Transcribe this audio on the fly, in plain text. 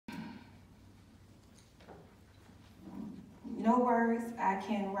No words I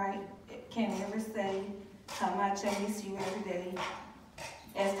can write, can ever say how much I miss you every day.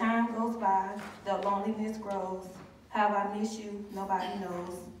 As time goes by, the loneliness grows. How I miss you, nobody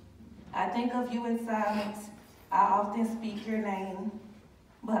knows. I think of you in silence. I often speak your name,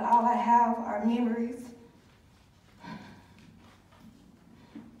 but all I have are memories.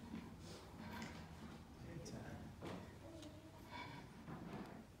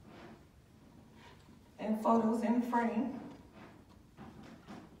 And photos in the frame.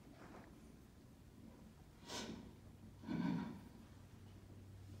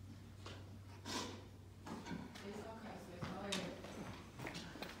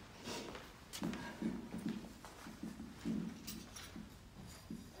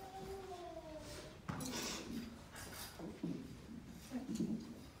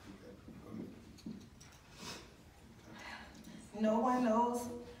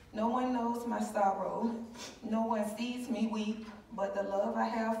 No one knows my sorrow. No one sees me weep, but the love I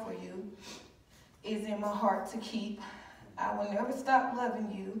have for you is in my heart to keep. I will never stop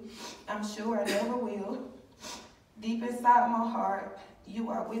loving you. I'm sure I never will. Deep inside my heart, you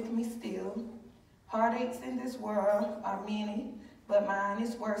are with me still. Heartaches in this world are many, but mine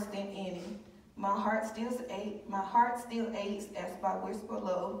is worse than any. My heart still aches as by whisper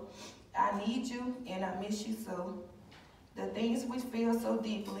low. I need you and I miss you so. The things we feel so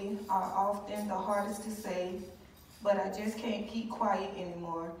deeply are often the hardest to say, but I just can't keep quiet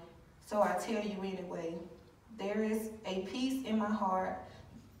anymore, so I tell you anyway. There is a peace in my heart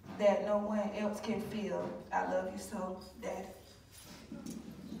that no one else can feel. I love you so, Daddy.